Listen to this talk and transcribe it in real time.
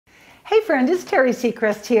Hey friend, it's Terry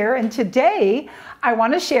Seacrest here, and today I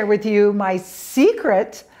want to share with you my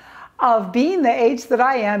secret of being the age that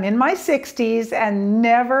I am in my 60s and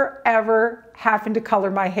never ever having to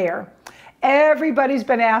color my hair. Everybody's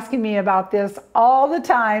been asking me about this all the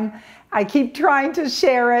time. I keep trying to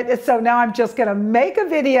share it, so now I'm just going to make a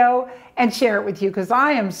video and share it with you because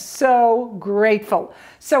I am so grateful.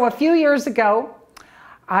 So a few years ago,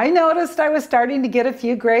 I noticed I was starting to get a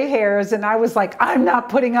few gray hairs and I was like, I'm not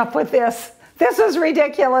putting up with this. This is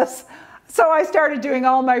ridiculous. So I started doing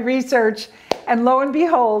all my research and lo and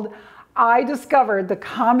behold, I discovered the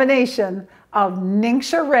combination of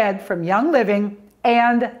NingXia Red from Young Living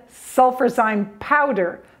and sulfurzyme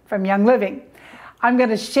powder from Young Living. I'm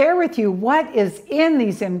going to share with you what is in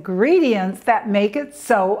these ingredients that make it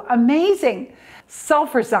so amazing.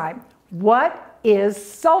 Sulfurzyme. What is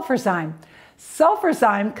sulfurzyme?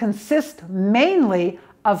 Sulfurzyme consists mainly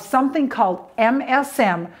of something called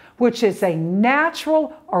MSM, which is a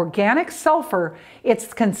natural organic sulfur.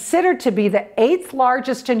 It's considered to be the 8th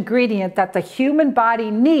largest ingredient that the human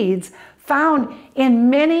body needs, found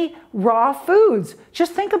in many raw foods.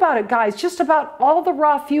 Just think about it, guys. Just about all the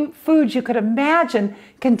raw foods you could imagine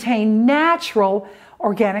contain natural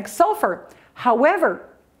organic sulfur. However,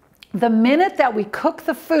 the minute that we cook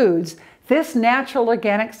the foods, this natural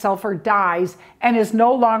organic sulfur dies and is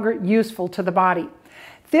no longer useful to the body.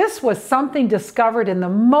 This was something discovered in the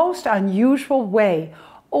most unusual way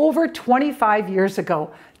over 25 years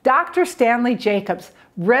ago. Dr. Stanley Jacobs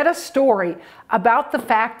read a story about the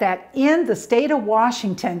fact that in the state of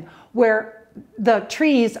Washington, where the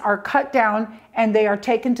trees are cut down and they are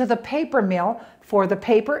taken to the paper mill for the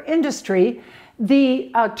paper industry, the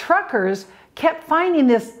truckers kept finding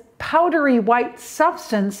this powdery white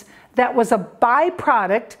substance that was a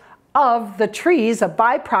byproduct of the trees, a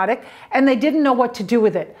byproduct, and they didn't know what to do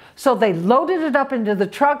with it. So they loaded it up into the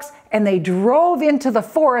trucks and they drove into the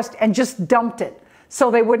forest and just dumped it so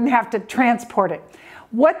they wouldn't have to transport it.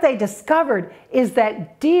 What they discovered is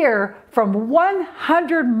that deer from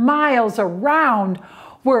 100 miles around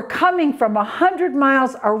were coming from 100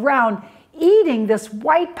 miles around eating this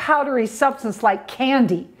white powdery substance like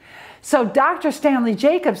candy. So Dr. Stanley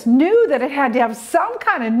Jacobs knew that it had to have some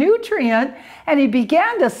kind of nutrient, and he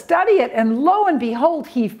began to study it, and lo and behold,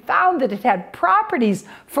 he found that it had properties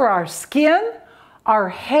for our skin, our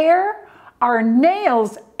hair, our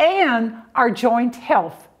nails, and our joint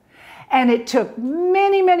health. And it took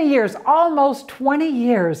many, many years, almost 20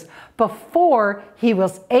 years, before he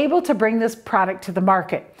was able to bring this product to the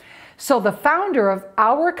market. So the founder of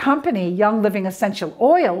our company, Young Living Essential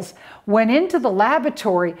Oils, went into the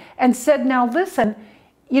laboratory and said, now listen,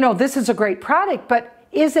 you know, this is a great product, but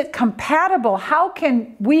is it compatible? How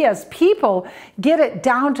can we as people get it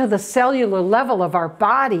down to the cellular level of our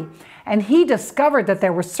body? And he discovered that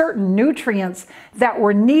there were certain nutrients that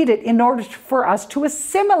were needed in order for us to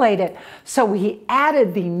assimilate it. So he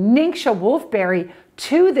added the NingXia wolfberry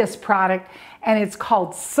to this product, and it's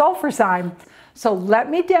called sulfurzyme. So let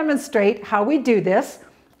me demonstrate how we do this.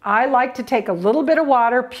 I like to take a little bit of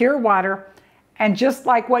water, pure water, and just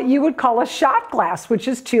like what you would call a shot glass, which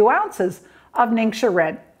is 2 ounces of NingXia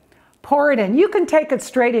Red. Pour it in. You can take it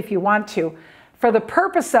straight if you want to. For the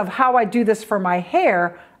purpose of how I do this for my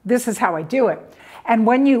hair, this is how I do it. And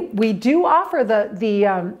when we do offer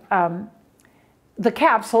the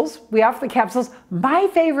capsules, we offer the capsules. My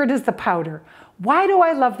favorite is the powder. Why do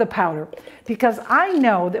I love the powder? Because I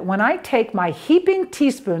know that when I take my heaping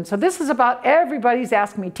teaspoon, so this is about, everybody's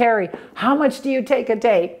asking me, Terry, how much do you take a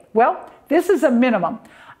day? Well, this is a minimum.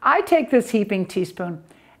 I take this heaping teaspoon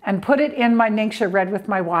and put it in my NingXia Red with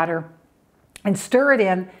my water and stir it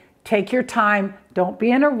in. Take your time. Don't be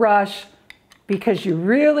in a rush because you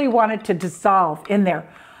really want it to dissolve in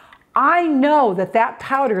there. I know that that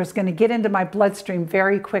powder is going to get into my bloodstream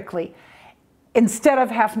very quickly. Instead of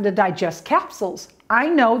having to digest capsules, I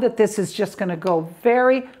know that this is just going to go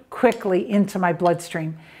very quickly into my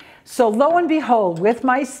bloodstream. So lo and behold, with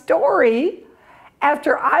my story,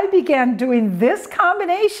 after I began doing this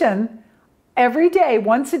combination every day,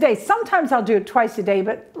 once a day, sometimes I'll do it twice a day,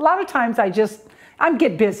 but a lot of times I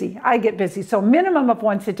get busy. I get busy. So minimum of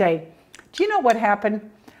once a day. Do you know what happened?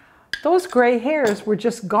 Those gray hairs were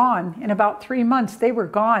just gone. In about 3 months, they were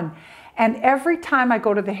gone. And every time I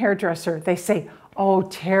go to the hairdresser, they say, oh,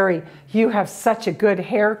 Terry, you have such a good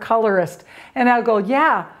hair colorist. And I'll go,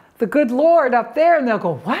 yeah, the good Lord up there. And they'll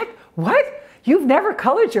go, what? What? You've never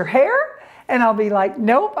colored your hair? And I'll be like,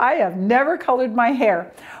 nope, I have never colored my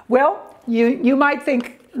hair. Well, you might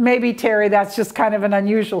think maybe, Terry, that's just kind of an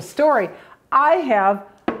unusual story. I have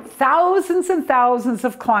thousands and thousands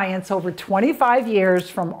of clients over 25 years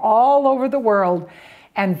from all over the world.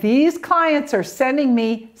 And these clients are sending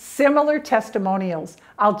me similar testimonials.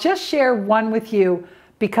 I'll just share one with you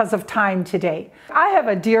because of time today. I have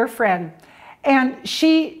a dear friend, and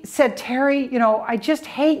she said, Terry, you know, I just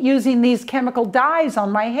hate using these chemical dyes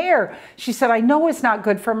on my hair. She said, I know it's not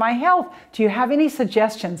good for my health. Do you have any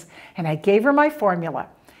suggestions? And I gave her my formula.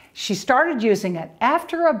 She started using it.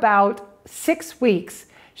 After about 6 weeks,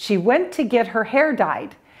 she went to get her hair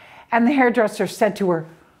dyed, and the hairdresser said to her,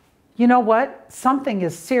 you know what? Something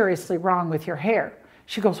is seriously wrong with your hair.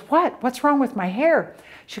 She goes, what? What's wrong with my hair?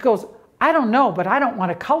 She goes, I don't know, but I don't want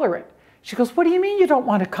to color it. She goes, what do you mean you don't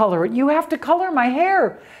want to color it? You have to color my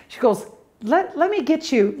hair. She goes, let me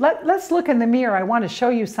get you, let's look in the mirror. I want to show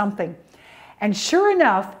you something. And sure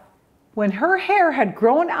enough, when her hair had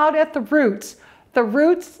grown out at the roots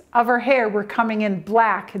of her hair were coming in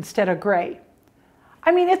black instead of gray.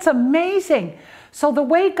 I mean, it's amazing. So the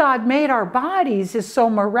way God made our bodies is so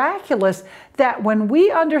miraculous that when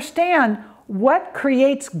we understand what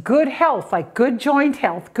creates good health, like good joint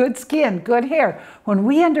health, good skin, good hair, when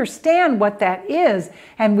we understand what that is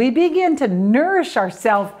and we begin to nourish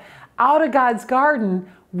ourselves out of God's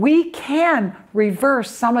garden, we can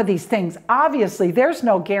reverse some of these things. Obviously, there's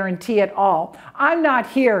no guarantee at all. I'm not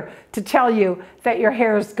here to tell you that your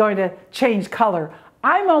hair is going to change color.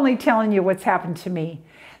 I'm only telling you what's happened to me.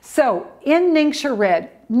 So in NingXia Red,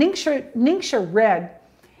 NingXia Red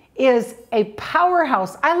is a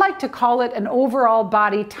powerhouse. I like to call it an overall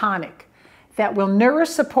body tonic that will nourish,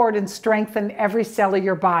 support, and strengthen every cell of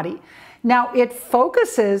your body. Now, it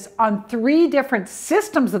focuses on 3 different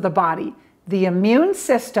systems of the body: the immune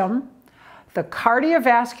system, the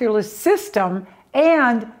cardiovascular system,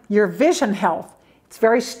 and your vision health. It's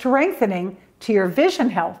very strengthening to your vision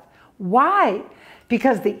health. Why?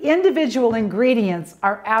 Because the individual ingredients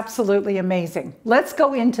are absolutely amazing. Let's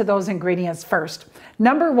go into those ingredients first.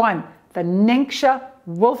 Number 1, the NingXia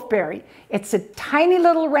wolfberry. It's a tiny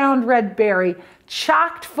little round red berry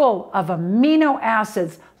chocked full of amino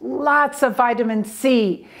acids, lots of vitamin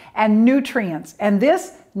C and nutrients. And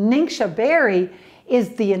this NingXia berry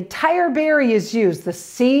is the entire berry is used, the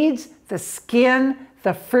seeds, the skin,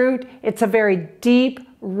 the fruit. It's a very deep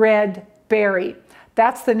red berry.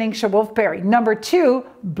 That's the NingXia wolfberry. Number 2,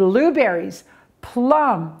 blueberries,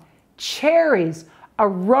 plum, cherries,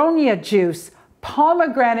 aronia juice,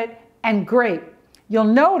 pomegranate, and grape. You'll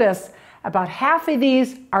notice about half of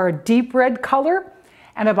these are a deep red color,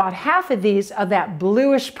 and about half of these are that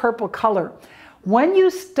bluish purple color. When you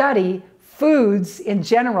study foods in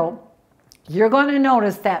general, you're going to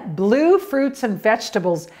notice that blue fruits and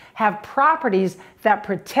vegetables have properties that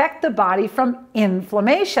protect the body from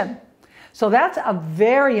inflammation. So that's a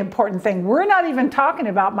very important thing. We're not even talking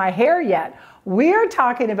about my hair yet. We're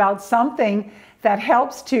talking about something that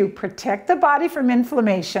helps to protect the body from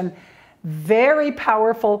inflammation, very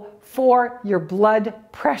powerful for your blood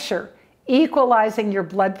pressure, equalizing your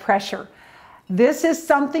blood pressure. This is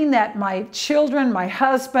something that my children, my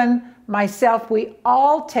husband, myself, we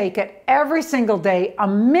all take it every single day, a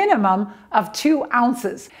minimum of 2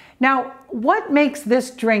 ounces. Now, what makes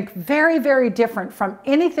this drink very, very different from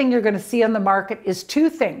anything you're going to see on the market is 2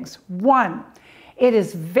 things. 1, it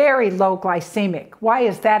is very low glycemic. Why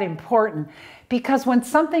is that important? Because when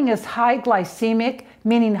something is high glycemic,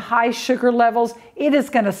 meaning high sugar levels, it is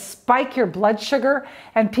going to spike your blood sugar,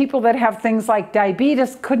 and people that have things like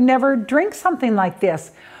diabetes could never drink something like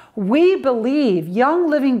this. We believe, Young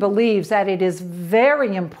Living believes, that it is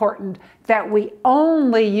very important that we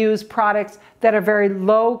only use products that are very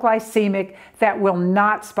low glycemic, that will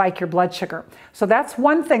not spike your blood sugar. So that's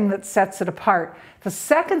one thing that sets it apart. The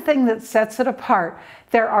second thing that sets it apart,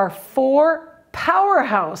 there are 4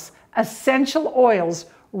 powerhouse essential oils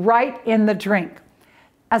right in the drink.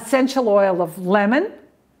 Essential oil of lemon,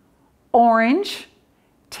 orange,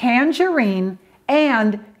 tangerine,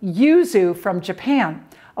 and yuzu from Japan.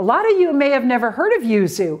 A lot of you may have never heard of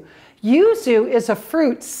yuzu. Yuzu is a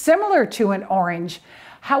fruit similar to an orange.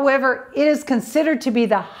 However, it is considered to be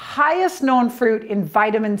the highest known fruit in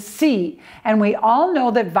vitamin C. And we all know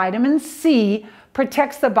that vitamin C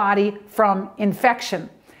protects the body from infection.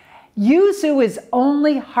 Yuzu is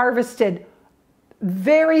only harvested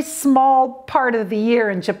very small part of the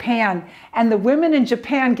year in Japan, and the women in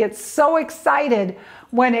Japan get so excited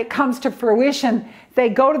when it comes to fruition. They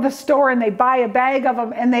go to the store and they buy a bag of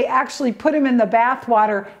them, and they actually put them in the bath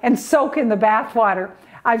water and soak in the bath water.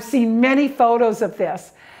 I've seen many photos of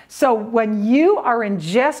this. So when you are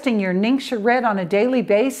ingesting your NingXia Red on a daily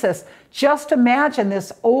basis, just imagine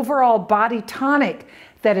this overall body tonic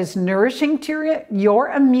that is nourishing to your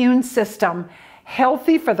immune system,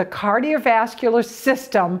 healthy for the cardiovascular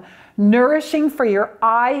system, nourishing for your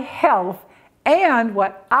eye health, And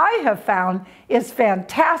what I have found is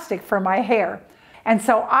fantastic for my hair. And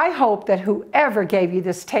so I hope that whoever gave you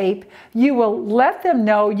this tape, you will let them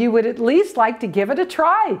know you would at least like to give it a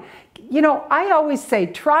try. You know, I always say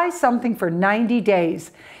try something for 90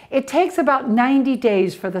 days. It takes about 90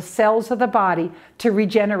 days for the cells of the body to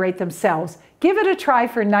regenerate themselves. Give it a try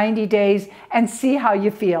for 90 days and see how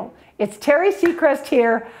you feel. It's Terry Seacrest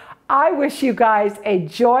here. I wish you guys a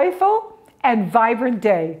joyful and vibrant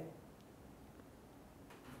day.